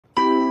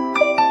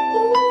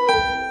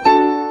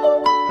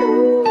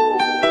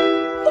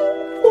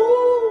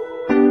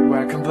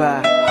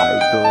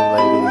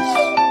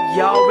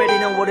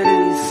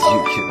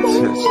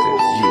sisters,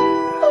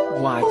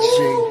 yeah.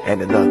 Watching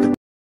and another.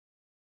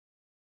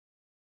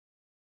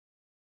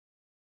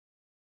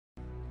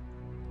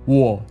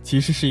 我其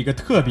实是一个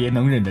特别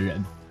能忍的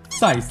人，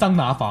在桑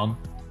拿房，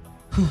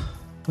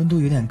温度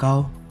有点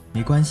高，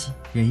没关系，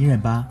忍一忍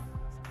吧。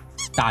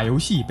打游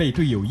戏被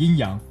队友阴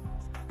阳，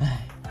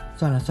唉，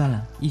算了算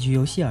了，一局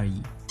游戏而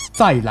已。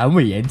在阑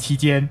尾炎期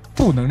间，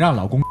不能让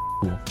老公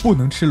我，不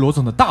能吃罗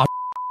总的大。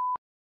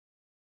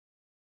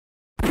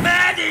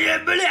妈的，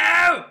忍不了！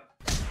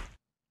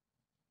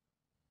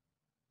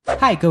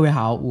嗨，各位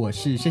好，我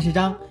是绅士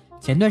张。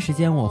前段时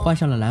间我患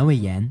上了阑尾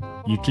炎，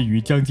以至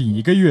于将近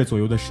1个月左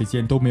右的时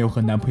间都没有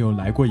和男朋友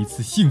来过一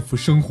次幸福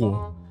生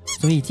活，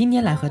所以今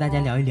天来和大家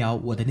聊一聊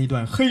我的那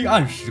段黑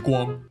暗时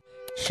光。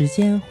时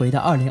间回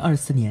到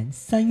2024年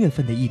3月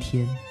份的一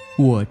天，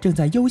我正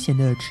在悠闲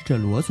地吃着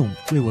罗总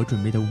为我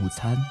准备的午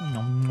餐。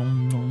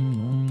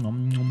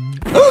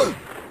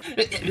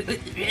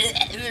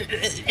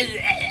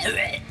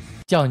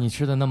叫你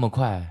吃的那么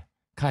快，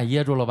看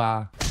噎住了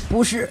吧？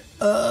不是，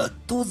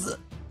肚子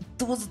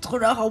突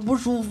然好不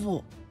舒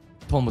服。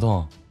痛不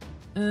痛？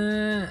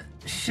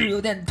是有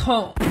点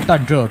痛。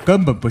但这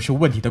根本不是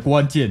问题的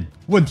关键，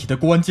问题的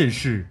关键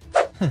是，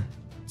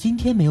今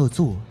天没有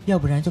做，要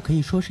不然就可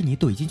以说是你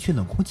怼进去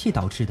冷空气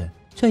导致的，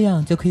这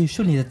样就可以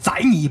顺利的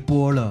宰你一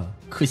波了。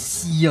可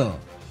惜呀。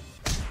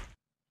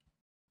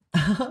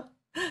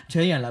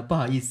扯远了，不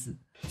好意思。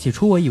起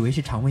初我以为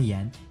是肠胃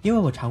炎，因为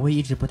我肠胃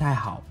一直不太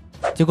好。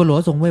结果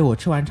罗总喂我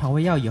吃完肠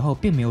胃药以后，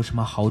并没有什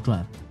么好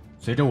转。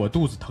随着我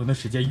肚子疼的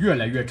时间越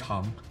来越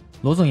长，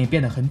罗总也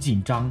变得很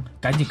紧张，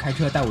赶紧开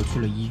车带我去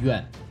了医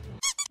院。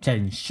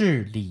诊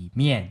室里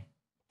面，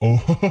哦，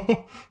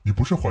你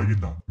不是怀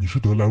孕的，你是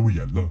得阑尾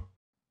炎了。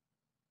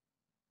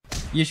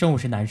医生，我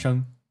是男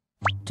生。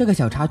这个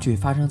小插曲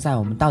发生在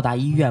我们到达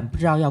医院，不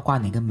知道要挂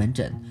哪个门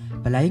诊，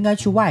本来应该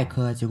去外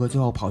科，结果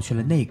最后跑去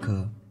了内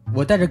科。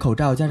我戴着口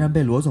罩，加上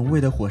被罗总喂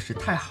的伙食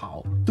太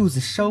好，肚子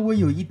稍微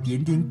有一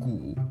点点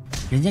鼓。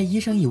人家医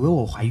生以为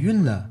我怀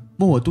孕了，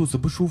问我肚子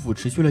不舒服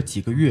持续了几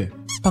个月，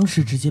当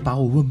时直接把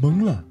我问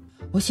懵了。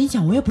我心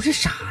想，我也不是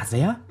傻子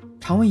呀，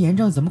肠胃炎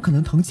症怎么可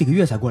能疼几个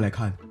月才过来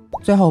看？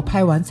最后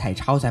拍完彩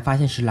超才发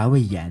现是阑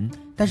尾炎，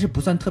但是不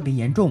算特别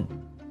严重，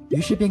于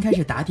是便开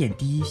始打点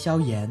滴消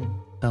炎。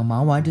等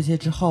忙完这些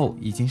之后，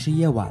已经是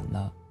夜晚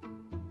了。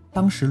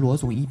当时罗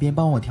总一边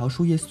帮我调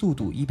输液速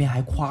度，一边还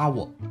夸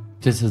我，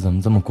这次怎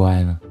么这么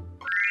乖呢？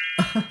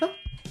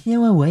因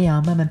为我也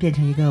要慢慢变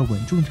成一个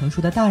稳重成熟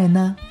的大人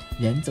呢，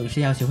人总是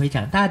要学会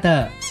长大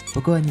的。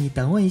不过你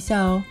等我一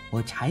下哦，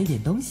我查一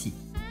点东西。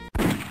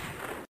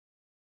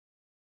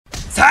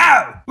操！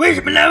为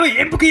什么阑尾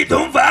炎不可以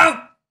同房？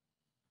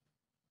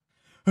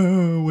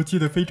我记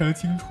得非常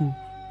清楚，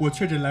我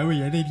确诊阑尾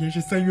炎那天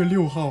是3月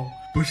6号，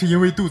不是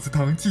因为肚子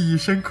疼记忆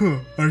深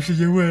刻，而是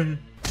因为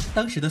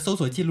当时的搜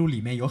索记录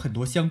里面有很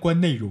多相关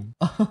内容。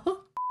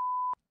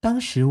当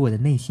时我的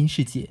内心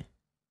世界，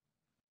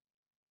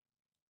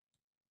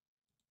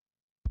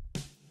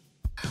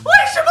为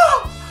什么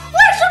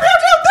要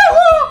这样对我？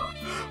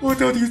我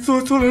到底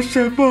做错了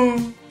什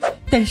么？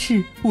但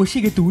是我是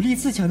一个独立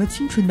自强的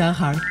清纯男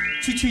孩，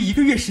区区1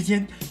个月时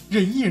间，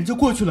忍一忍就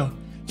过去了。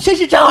绅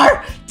士张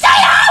儿，加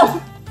油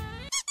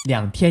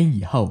！2天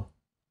以后，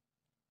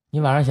你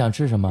晚上想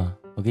吃什么？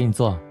我给你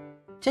做。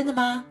真的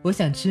吗？我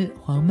想吃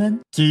黄焖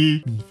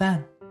鸡、米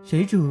饭、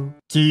水煮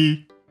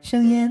鸡、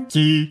生腌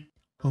鸡、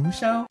红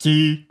烧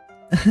鸡。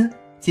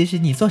其实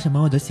你做什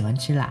么我都喜欢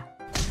吃啦。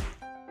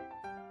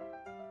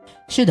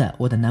是的，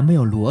我的男朋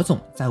友罗总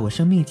在我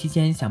生病期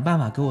间想办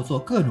法给我做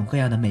各种各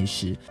样的美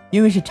食，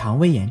因为是肠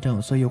胃炎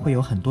症，所以会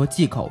有很多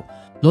忌口。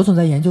罗总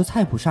在研究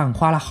菜谱上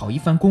花了好一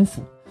番功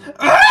夫。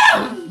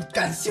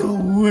感谢我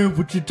无微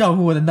不至照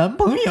顾我的男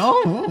朋友。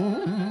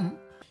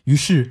于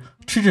是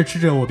吃着吃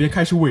着，我便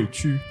开始委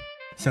屈，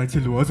想起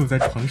罗总在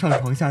床上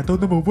床下都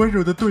那么温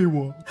柔的对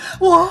我，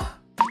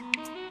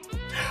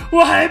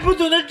我还不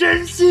懂得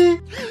珍惜，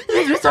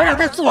一直想让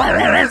他做。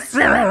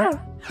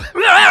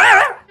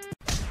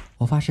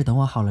我发誓，等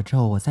我好了之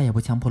后，我再也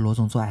不强迫罗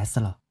总做 S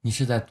了。你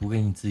是在读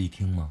给你自己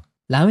听吗？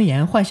阑尾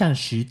炎患上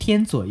10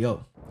天左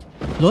右，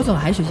罗总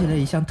还学习了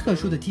一项特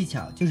殊的技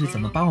巧，就是怎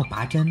么帮我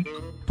拔针。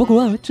不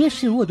过这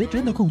时我对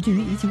针的恐惧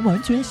已经完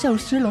全消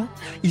失了，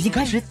已经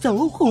开始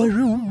走火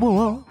入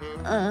魔。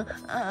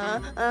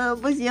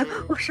不行，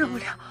我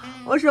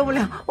受不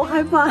了，我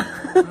害怕。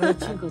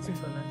亲口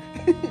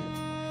来。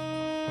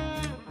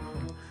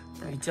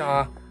你讲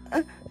啊，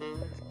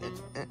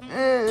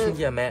听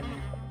见没？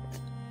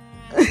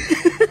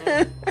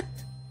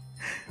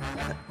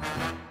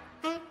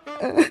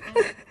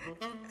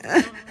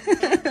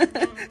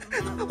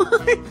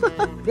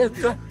别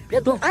转，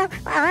别动，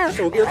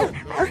手别动，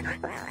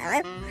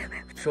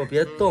手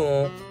别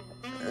动，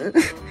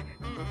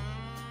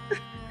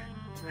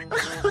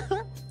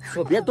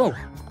手别动，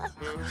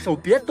手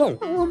别动。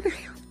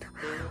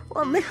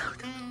我没有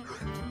的。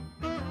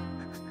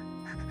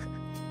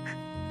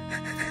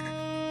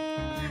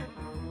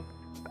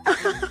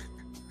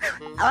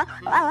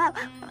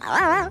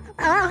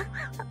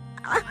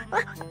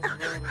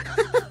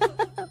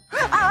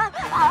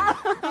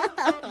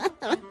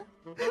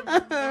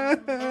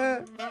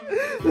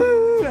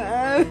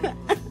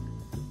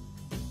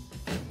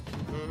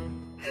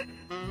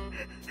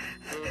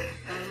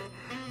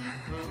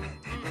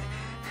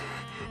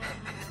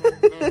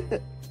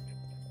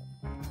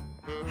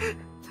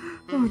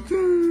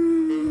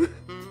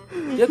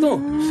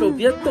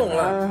别动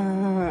了。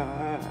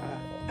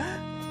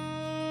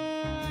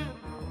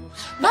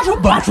那种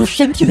拔出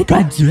身体的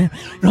感觉，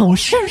让我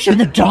深深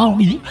的着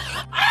迷。没有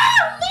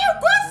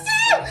关系，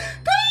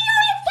可以用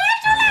力发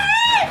出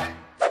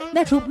来。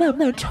那种慢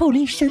慢抽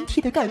离身体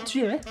的感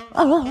觉，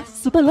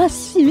斯巴拉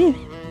西。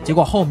结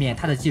果后面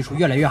他的技术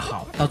越来越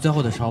好，到最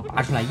后的时候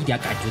拔出来一点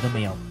感觉都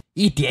没有，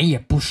一点也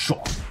不爽。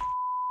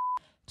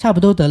差不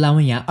多得阑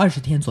尾炎20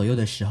天左右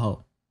的时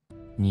候，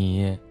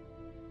你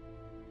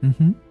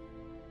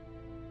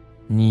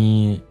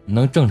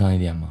能正常一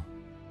点吗？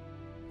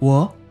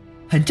我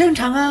很正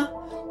常啊，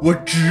我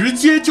直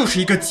接就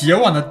是一个结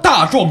网的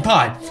大状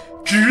态，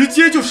直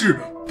接就是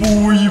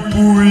不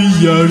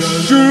延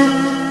伸，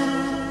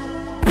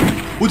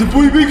我的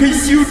不可以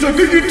形容整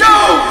个宇宙。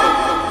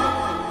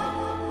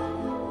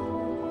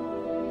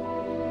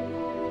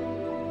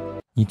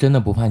你真的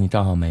不怕你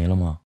账号没了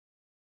吗？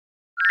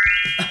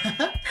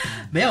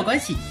没有关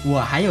系，我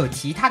还有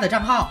其他的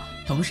账号，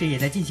同时也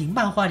在进行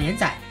漫画连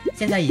载，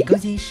现在已更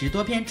新10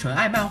多篇纯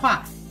爱漫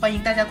画，欢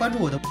迎大家关注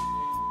我的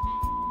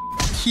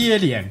贴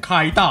脸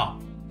开大。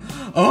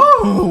哦，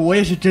我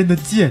也是真的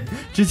贱，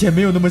之前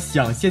没有那么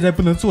想，现在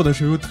不能做的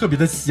时候又特别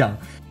的想，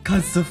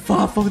看似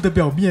发疯的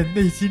表面，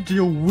内心只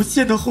有无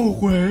限的后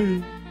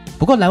悔。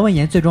不过阑尾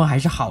炎最终还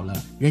是好了，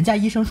人家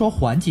医生说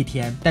缓几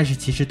天，但是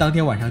其实当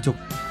天晚上就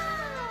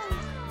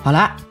好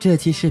啦。这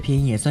期视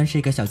频也算是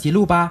一个小记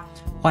录吧，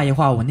画一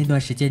画我那段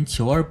时间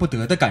求而不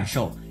得的感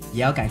受，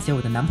也要感谢我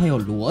的男朋友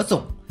罗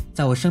总，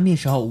在我生病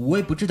时候无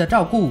微不至的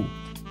照顾，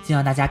希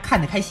望大家看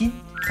得开心。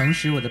同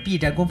时我的 B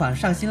站工坊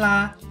上新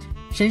啦，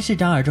绅士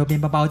张耳周边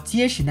包包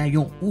结实耐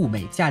用，物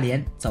美价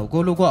廉，走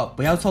过路过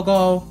不要错过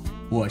哦。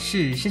我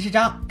是绅士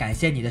张，感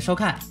谢你的收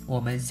看，我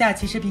们下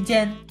期视频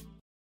见。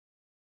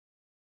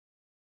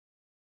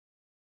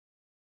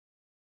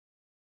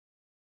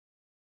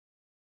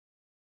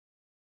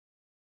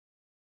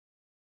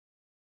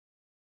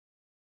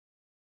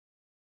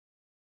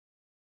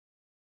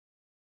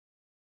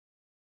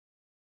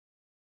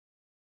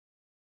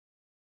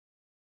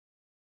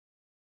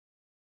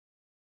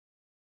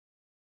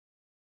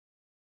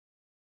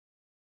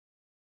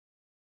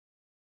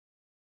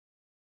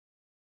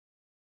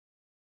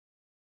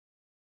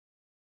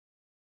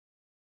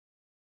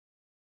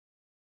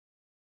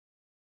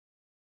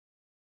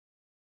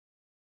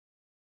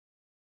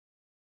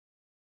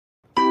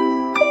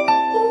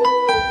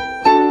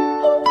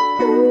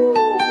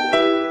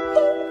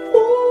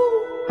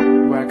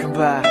Welcome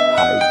back.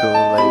 How you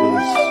doing,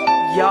 ladies?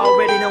 Y'all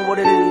already know what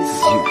it is.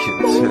 You can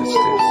touch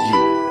this,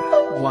 yeah.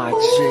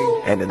 YG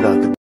and another.